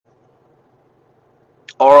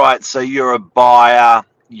All right, so you're a buyer,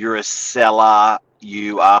 you're a seller,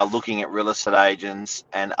 you are looking at real estate agents,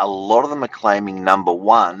 and a lot of them are claiming number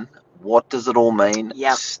one. What does it all mean?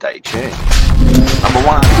 Yep. Stay tuned. Number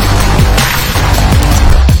one.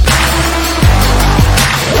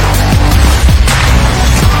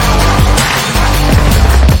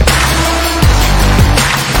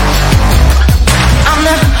 I'm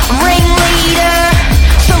the ringleader,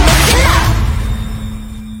 so listen up.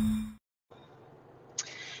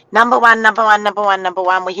 Number one, number one, number one, number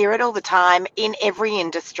one. We hear it all the time in every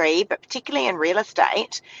industry, but particularly in real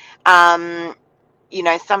estate.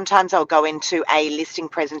 Sometimes I'll go into a listing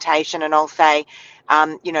presentation and I'll say,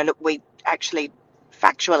 look, we actually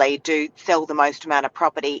factually do sell the most amount of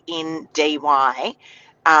property in DY.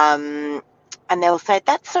 And they'll say,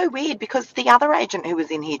 that's so weird because the other agent who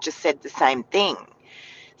was in here just said the same thing.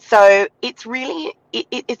 So it's really,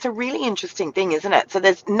 it's a really interesting thing, isn't it? So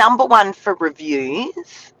there's number one for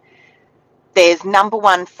reviews. There's number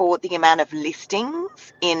one for the amount of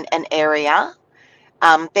listings in an area.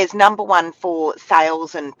 There's number one for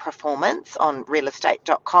sales and performance on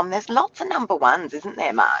realestate.com. There's lots of number ones, isn't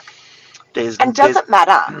there, Mark? Does it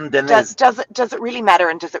matter? Does it really matter,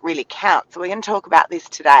 and does it really count? So we're going to talk about this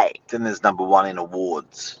today. Then there's number one in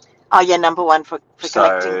awards. Oh yeah, number one for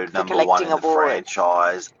collecting number one in awards. the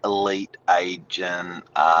franchise, elite agent,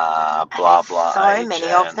 blah blah. So agent,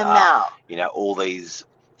 many of them now. All these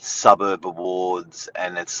suburb awards,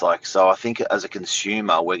 and it's like, so I think as a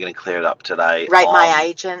consumer, we're going to clear it up today. Rate my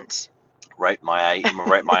agent. Rate my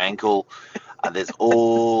ankle. There's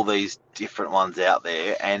all these different ones out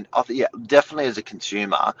there, and I think, definitely as a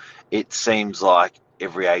consumer, it seems like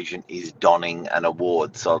every agent is donning an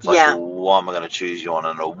award. So it's like, well, why am I going to choose you on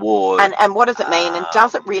an award? And what does it mean? And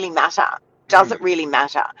does it really matter? Does it really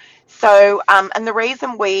matter? So, and the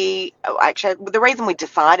reason we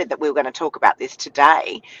decided that we were going to talk about this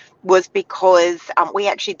today was because we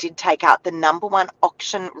actually did take out the number one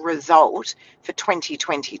auction result for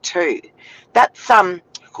 2022. That's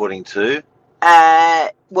according to.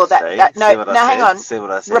 Hang on. See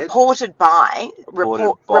what I said? Reported by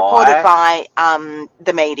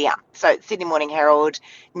the media. So Sydney Morning Herald,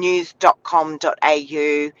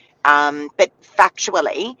 news.com.au. But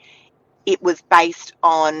factually, it was based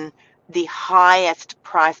on the highest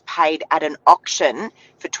price paid at an auction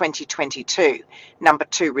for 2022. Number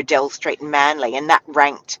 2, Riddell Street in Manly, and that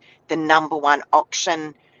ranked the number one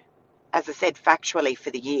auction, as I said, factually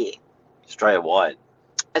for the year. Australia-wide.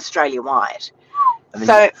 I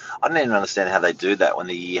don't even understand how they do that when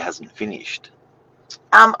the year hasn't finished.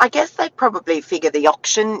 I guess they probably figure the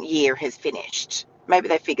auction year has finished. Maybe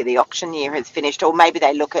they figure the auction year has finished, or maybe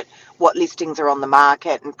they look at what listings are on the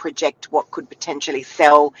market and project what could potentially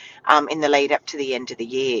sell in the lead up to the end of the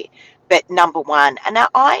year. But number one, and now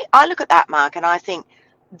I look at that, Mark, and I think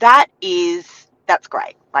that's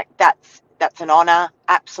great. Like that's an honour,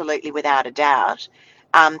 absolutely, without a doubt.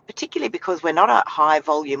 Particularly because we're not a high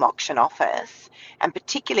volume auction office, and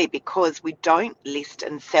particularly because we don't list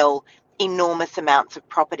and sell enormous amounts of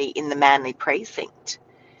property in the Manly precinct.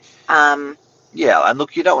 And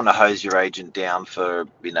look, you don't want to hose your agent down for,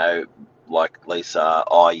 like Lisa,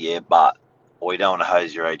 or you don't want to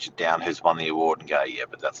hose your agent down who's won the award and go,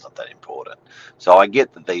 but that's not that important. So I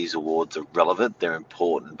get that these awards are relevant, they're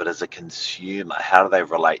important, but as a consumer, how do they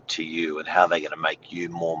relate to you, and how are they going to make you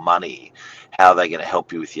more money? How are they going to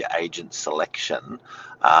help you with your agent selection?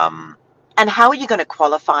 And how are you going to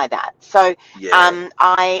qualify that? So as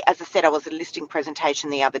I said, I was at a listing presentation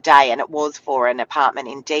the other day, and it was for an apartment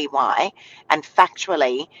in DY, and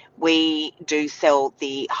factually, we do sell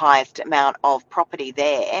the highest amount of property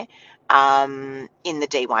there in the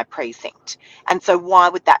DY precinct. And so why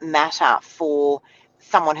would that matter for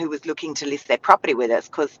someone who was looking to list their property with us?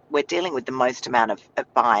 Because we're dealing with the most amount of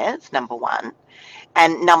buyers, number one.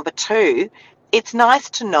 And number two, it's nice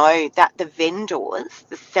to know that the vendors,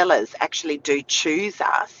 the sellers, actually do choose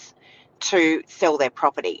us to sell their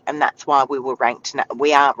property, and that's why we are ranked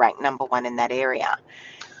number one in that area.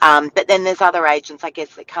 But then there's other agents, I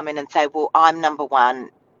guess, that come in and say, well, I'm number one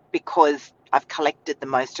because I've collected the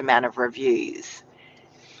most amount of reviews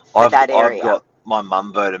for that area. I've got my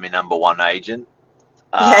mum voted me number one agent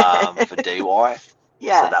for DY.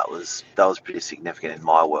 Yeah. So that was pretty significant in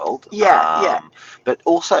my world. Yeah. But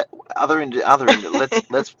also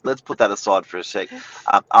let's put that aside for a sec.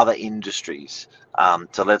 Other industries.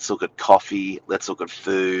 So let's look at coffee. Let's look at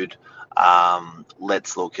food.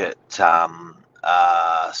 Let's look at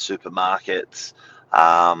supermarkets.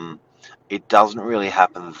 It doesn't really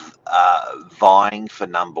happen. Vying for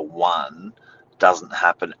number one doesn't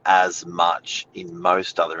happen as much in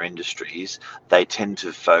most other industries. They tend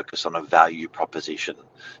to focus on a value proposition,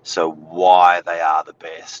 so why they are the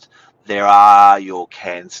best. There are your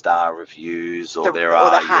CanStar reviews, or there or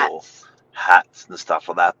the are your hats. hats and stuff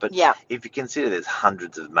like that. But Yeah. if you consider there's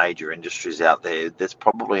hundreds of major industries out there, there's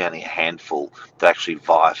probably only a handful that actually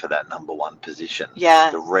vie for that number one position. Yeah.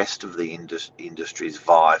 The rest of the industries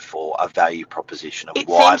vie for a value proposition of It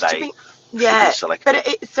why seems to they be, should yeah, be selected. but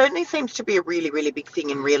it certainly seems to be a really, really big thing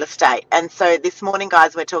in real estate. And so this morning,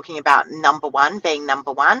 guys, we're talking about number one being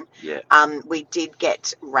number one. Yeah. We did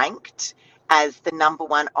get ranked as the number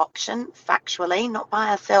one option, factually, not by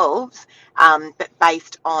ourselves, but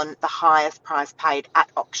based on the highest price paid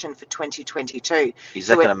at auction for 2022. Is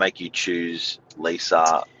that going to make you choose,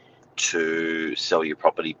 Lisa, to sell your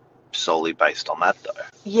property solely based on that, though?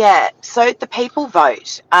 Yeah, so the people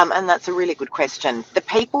vote, and that's a really good question. The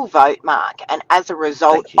people vote, Mark, and as a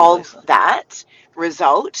result of Lisa. that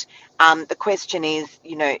result, the question is,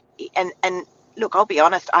 you know, and look, I'll be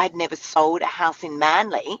honest, I had never sold a house in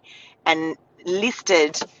Manly and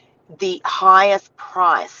listed the highest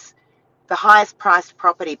priced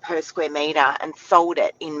property per square metre and sold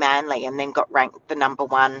it in Manly, and then got ranked the number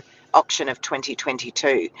one auction of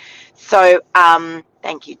 2022. So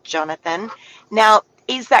thank you, Jonathan. Now,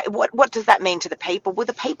 is that what does that mean to the people? Well,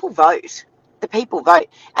 the people vote. The people vote.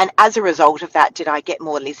 And as a result of that, did I get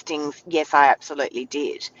more listings? Yes, I absolutely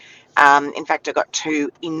did. In fact, I got 2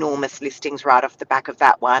 enormous listings right off the back of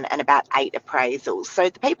that one, and about 8 appraisals. So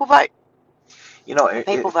the people vote. You know,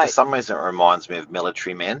 for some reason it reminds me of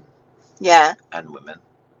military men. Yeah. And women.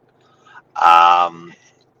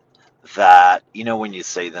 That, you know, when you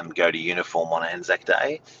see them go to uniform on Anzac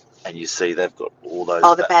Day, and you see they've got all those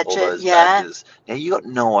badges. Now you got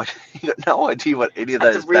no idea what any of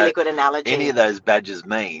That's those a really good analogy. Any of those badges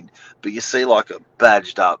mean, but you see like a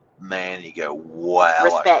badged up man, and you go, wow,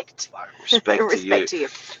 respect, respect to you.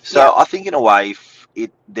 So I think in a way,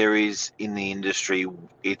 there is in the industry,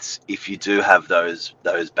 it's if you do have those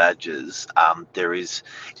badges,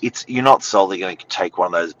 you're not solely going to take one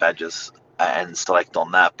of those badges and select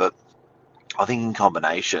on that, but I think in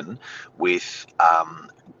combination with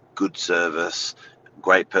good service,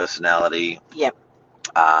 great personality,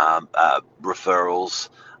 referrals,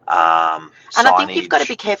 and I think you've got to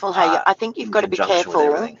be careful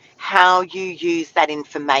how you use that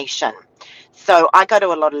information. So I go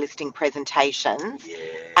to a lot of listing presentations,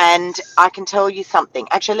 and I can tell you something.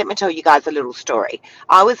 Actually, let me tell you guys a little story.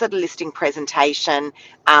 I was at a listing presentation,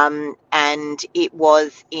 and it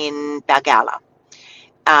was in Balgala.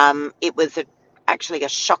 It was actually a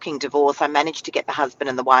shocking divorce. I managed to get the husband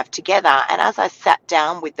and the wife together, and as I sat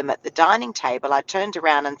down with them at the dining table, I turned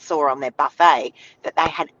around and saw on their buffet that they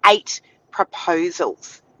had 8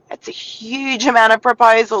 proposals. That's a huge amount of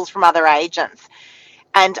proposals from other agents.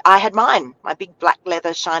 And I had mine, my big black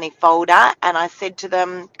leather shiny folder, and I said to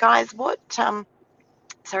them, guys,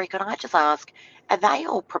 sorry, could I just ask, are they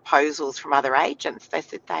all proposals from other agents? They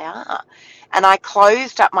said they are. And I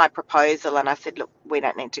closed up my proposal and I said, look, we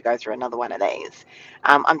don't need to go through another one of these.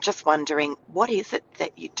 I'm just wondering, what is it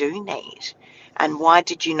that you do need? And why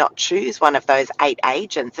did you not choose one of those 8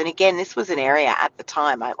 agents? And again, this was an area at the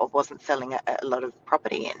time I wasn't selling a lot of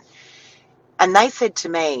property in. And they said to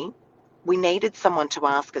me, we needed someone to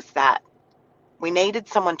ask us that. We needed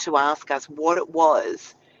someone to ask us what it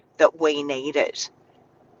was that we needed.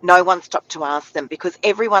 No one stopped to ask them, because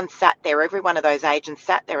everyone sat there, every one of those agents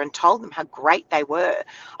sat there and told them how great they were.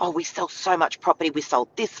 Oh, we sell so much property. We sold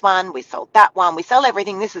this one, we sold that one, we sell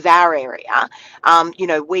everything. This is our area.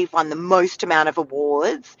 We've won the most amount of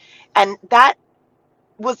awards. And that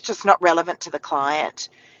was just not relevant to the client.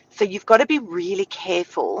 So you've got to be really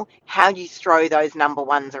careful how you throw those number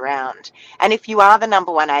ones around. And if you are the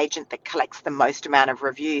number one agent that collects the most amount of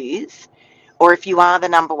reviews, or if you are the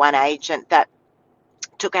number one agent that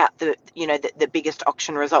took out the biggest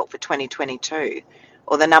auction result for 2022,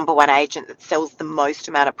 or the number one agent that sells the most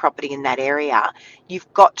amount of property in that area,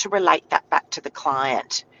 you've got to relate that back to the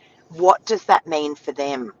client. What does that mean for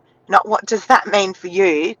them? Not what does that mean for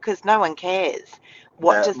you, because no one cares.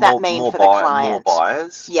 What does that mean for the client? More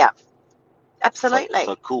buyers? Yeah, absolutely.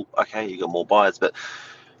 So cool. Okay, you got more buyers, but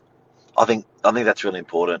I think that's really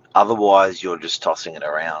important. Otherwise, you're just tossing it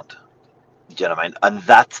around. Do you know what I mean? And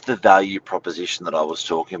that's the value proposition that I was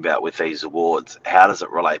talking about with these awards. How does it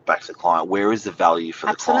relate back to the client? Where is the value for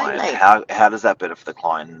the client? Absolutely. How does that benefit the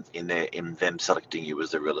client in them selecting you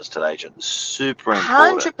as a real estate agent? Super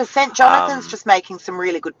important. 100%. Jonathan's just making some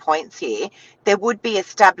really good points here. There would be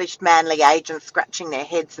established manly agents scratching their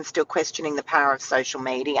heads and still questioning the power of social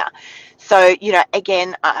media. So,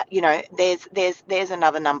 again, there's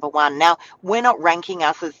another number one. Now, we're not ranking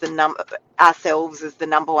us as ourselves as the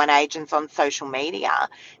number one agents on social media,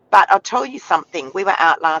 but I'll tell you something. We were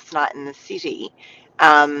out last night in the city.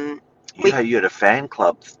 You had a fan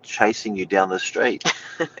club chasing you down the street.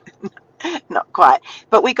 Not quite,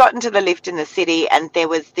 but we got into the lift in the city, and there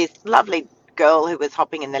was this lovely girl who was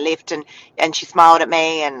hopping in the lift, and she smiled at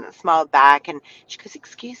me and smiled back, and she goes,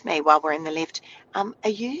 "Excuse me," while we're in the lift, are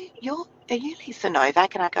you Lisa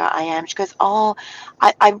Novak? And I go, "I am." She goes, "Oh,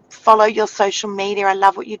 I follow your social media. I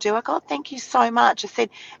love what you do." I go, "Oh, thank you so much." I said,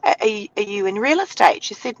 are you in real estate?"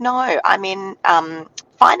 She said, "No, I'm in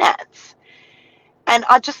finance." And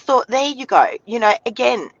I just thought, there you go.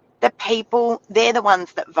 Again, the people, they're the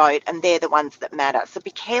ones that vote, and they're the ones that matter. So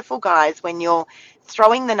be careful, guys, when you're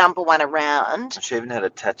throwing the number one around. She even had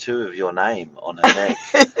a tattoo of your name on her neck.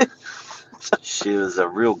 She was a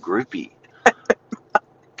real groupie.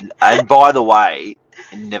 And by the way,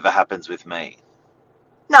 it never happens with me.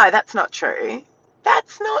 No, that's not true.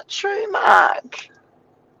 That's not true, Mark.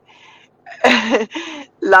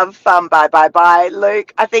 Love fun. Bye,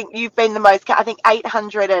 Luke. I think you've been the most. I think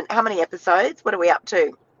 800 and how many episodes? What are we up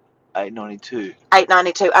to? 892.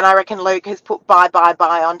 892, and I reckon Luke has put bye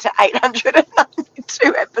onto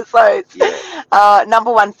 892 episodes. Yeah.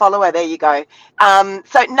 Number one follower. There you go.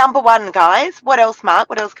 So number one, guys. What else, Mark?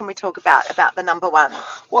 What else can we talk about the number one?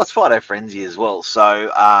 Well, it's Friday Frenzy as well. So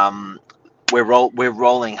we're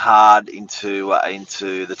rolling hard into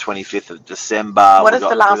the 25th of December. What does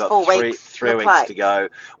the last 4 weeks? Three weeks to go.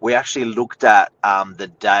 We actually looked at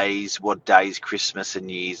what days Christmas and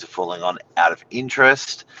New Year's are falling on out of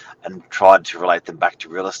interest, and tried to relate them back to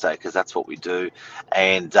real estate, because that's what we do.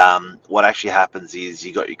 And what actually happens is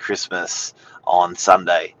you got your Christmas on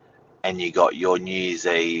Sunday, and you got your New Year's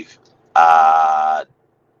Eve. I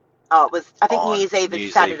think New Year's Eve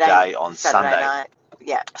is Saturday on Sunday night.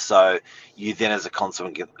 Yeah. So you then, as a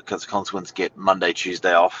consequence, get Monday,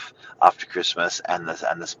 Tuesday off after Christmas, and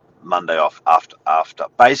this Monday off after.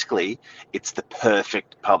 Basically, it's the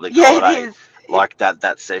perfect public holiday. It is. Like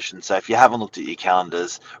that session. So if you haven't looked at your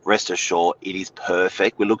calendars, rest assured it is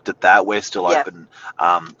perfect. We looked at that. We're still open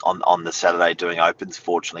on the Saturday doing opens,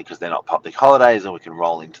 fortunately, because they're not public holidays, and we can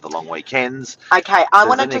roll into the long weekends. Okay, I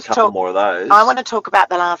want to just talk more of those. I want to talk about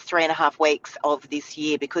the last 3.5 weeks of this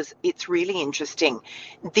year, because it's really interesting.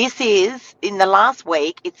 This is, in the last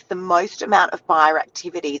week, it's the most amount of buyer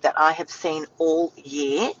activity that I have seen all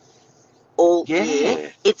year.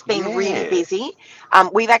 Year. It's been really busy.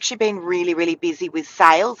 We've actually been really, really busy with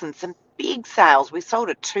sales, and some big sales. We sold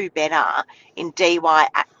a 2-bedder in DY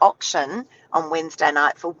at auction on Wednesday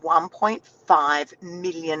night for $1.5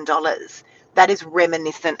 million. That is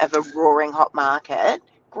reminiscent of a roaring hot market.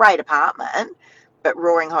 Great apartment, but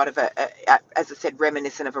roaring hot as I said,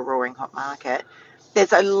 reminiscent of a roaring hot market.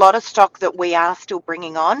 There's a lot of stock that we are still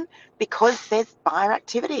bringing on because there's buyer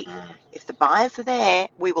activity. If the buyers are there,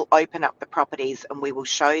 we will open up the properties and we will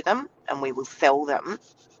show them and we will sell them.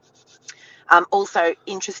 Also,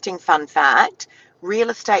 interesting fun fact,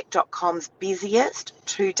 realestate.com's busiest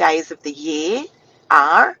 2 days of the year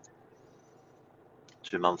are?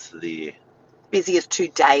 2 months of the year. Busiest 2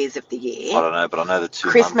 days of the year. I don't know, but I know the 2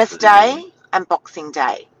 Christmas months of Day the year. and Boxing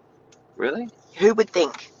Day. Really? Who would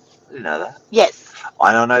think? I didn't know that. Yes.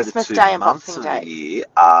 I know Christmas the 2 Day and months Boxing of Day. the year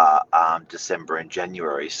are December and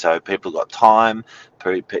January, so people got time.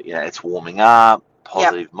 It's warming up,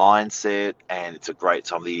 positive mindset, and it's a great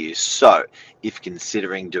time of the year. So, if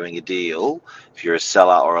considering doing a deal, if you're a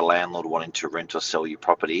seller or a landlord wanting to rent or sell your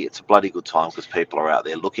property, it's a bloody good time because people are out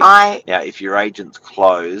there looking. Now, if your agent's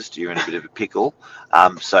closed, you're in a bit of a pickle.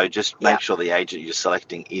 So just make sure the agent you're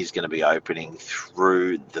selecting is going to be opening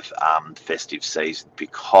through the festive season,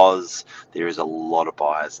 because there is a lot of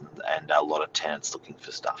buyers and a lot of tenants looking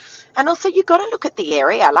for stuff. And also, you've got to look at the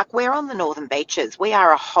area. Like, we're on the Northern Beaches. We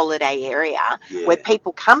are a holiday area where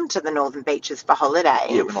people come to the Northern Beaches for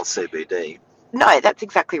holidays. Yeah, we're not CBD. No, that's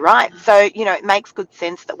exactly right. So, it makes good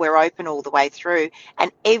sense that we're open all the way through. And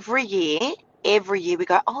every year every year we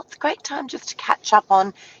go, oh, it's a great time just to catch up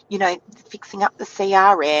on, you know, fixing up the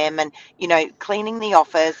CRM and, you know, cleaning the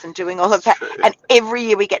office and doing all of that. True. And every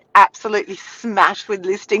year we get absolutely smashed with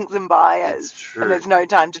listings and buyers. It's true. And there's no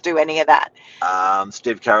time to do any of that.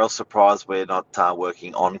 Steve Carroll's surprised we're not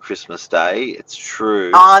working on Christmas Day. It's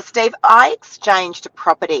true. Steve, I exchanged a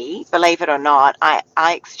property, believe it or not,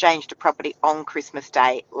 I exchanged a property on Christmas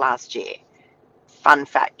Day last year. Fun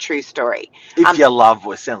fact, true story. If you love,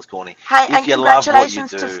 well, it sounds corny. Hey, if and you love what you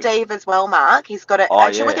congratulations do. to Steve as well, Mark. He's got it. Oh,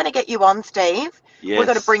 Actually, we're yeah. going to get you on, Steve. Yes. We're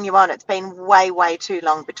going to bring you on. It's been way too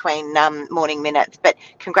long between morning minutes, but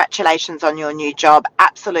congratulations on your new job.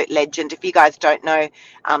 Absolute legend. If you guys don't know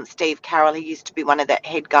Steve Carroll, he used to be one of the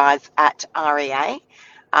head guys at REA,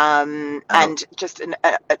 and just an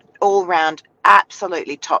all-round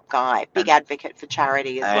absolutely top guy, big advocate for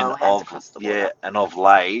charity as well. Hands across the water. And of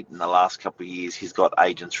late, in the last couple of years, he's got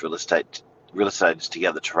real estate agents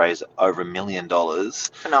together to raise over $1 million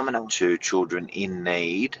Phenomenal. to children in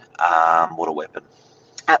need. What a weapon.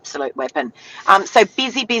 Absolute weapon. So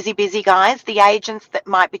busy, guys. The agents that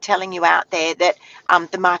might be telling you out there that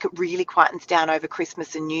the market really quietens down over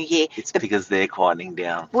Christmas and New Year. It's because they're quieting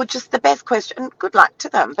down. Well, just the best question, good luck to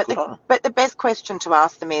them. But the best question to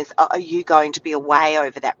ask them is, are you going to be away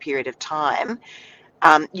over that period of time?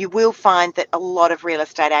 You will find that a lot of real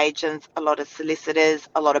estate agents, a lot of solicitors,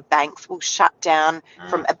 a lot of banks will shut down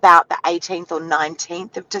from about the 18th or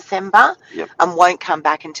 19th of December and won't come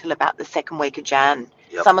back until about the second week of Jan.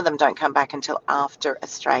 Yep. Some of them don't come back until after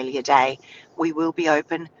Australia Day. We will be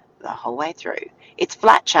open the whole way through. It's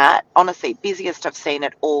flat chat, honestly, busiest I've seen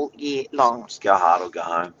it all year long. Just go hard or go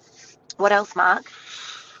home. What else, Mark?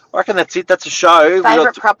 I reckon that's it. That's a show.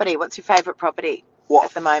 Favourite property? What's your favourite property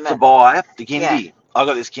at the moment? To buy? The Kindy. Yeah. I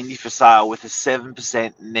got this Kindy for sale with a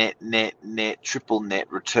 7% net, triple net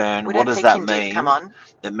return. What does that mean? Come on.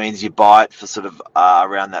 It means you buy it for sort of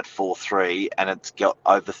around that 4.3, and it's got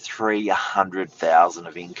over 300,000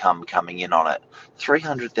 of income coming in on it.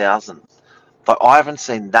 300,000. But I haven't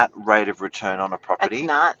seen that rate of return on a property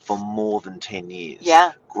for more than 10 years.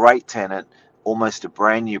 Yeah. Great tenant, almost a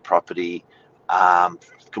brand new property,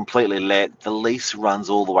 completely let. The lease runs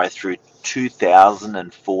all the way through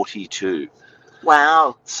 2042.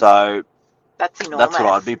 Wow. So that's enormous. That's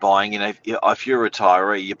what I'd be buying. You know, if you're a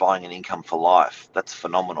retiree, you're buying an income for life. That's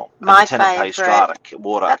phenomenal. My and the tenant pays strata,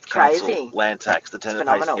 water, that's council, crazy. land tax. The tenant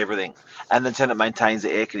pays everything. And the tenant maintains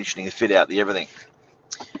the air conditioning, the fit out, the everything.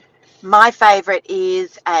 My favourite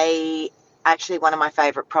is actually one of my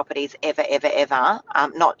favourite properties ever,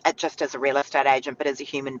 not just as a real estate agent, but as a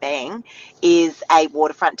human being, is a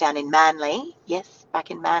waterfront down in Manly. Yes, back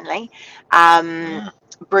in Manly.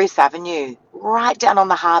 Bruce Avenue, right down on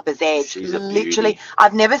the harbour's edge. Literally,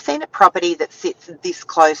 I've never seen a property that sits this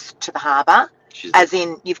close to the harbour. As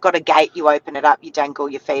in, you've got a gate, you open it up, you dangle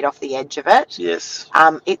your feet off the edge of it. Yes.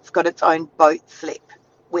 It's got its own boat slip,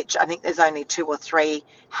 which I think there's only 2 or 3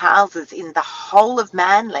 houses in the whole of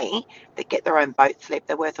Manly that get their own boat slip.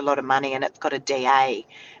 They're worth a lot of money, and it's got a DA.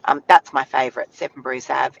 That's my favourite, 7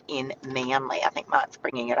 Bruce Ave in Manly. I think Mark's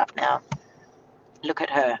bringing it up now. Look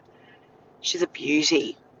at her. She's a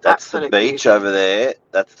beauty. That's Absolute the beach beauty. over there.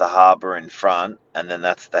 That's the harbour in front. And then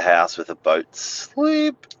that's the house with a boat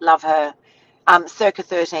slip. Love her. Circa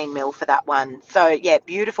 13 mil for that one. So, yeah,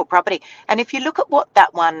 beautiful property. And if you look at what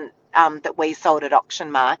that one that we sold at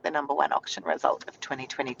Auction Mark, the number 1 auction result of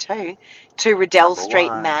 2022, to Riddell Street,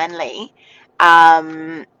 Manly,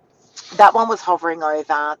 that one was hovering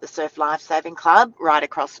over the Surf Lifesaving Club right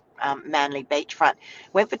across Manly beachfront.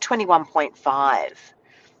 Went for 21.5.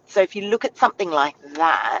 So if you look at something like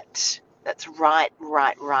that, that's right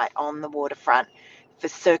on the waterfront for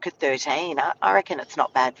circa 13, I reckon it's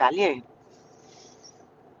not bad value,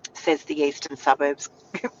 says the eastern suburbs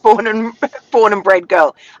born and bred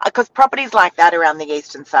girl. Because properties like that around the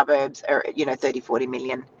eastern suburbs are, 30-40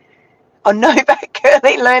 million. Oh, Novak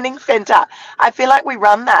Curly Learning Centre. I feel like we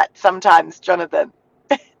run that sometimes, Jonathan,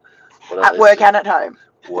 at work and at home.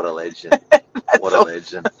 What a legend. What a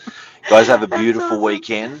legend. Guys, have a beautiful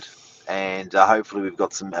weekend, and hopefully we've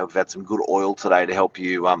had some good oil today to help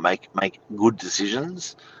you make good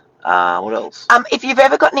decisions. What else? If you've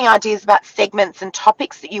ever got any ideas about segments and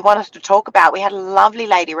topics that you want us to talk about, we had a lovely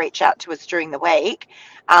lady reach out to us during the week.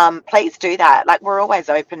 Please do that. Like, we're always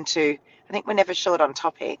open to, I think we're never short on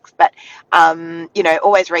topics, but,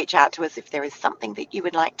 always reach out to us if there is something that you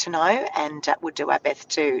would like to know, and we'll do our best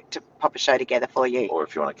to pop a show together for you. Or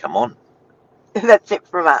if you want to come on. That's it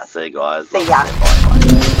from us. See you guys. See ya. Bye.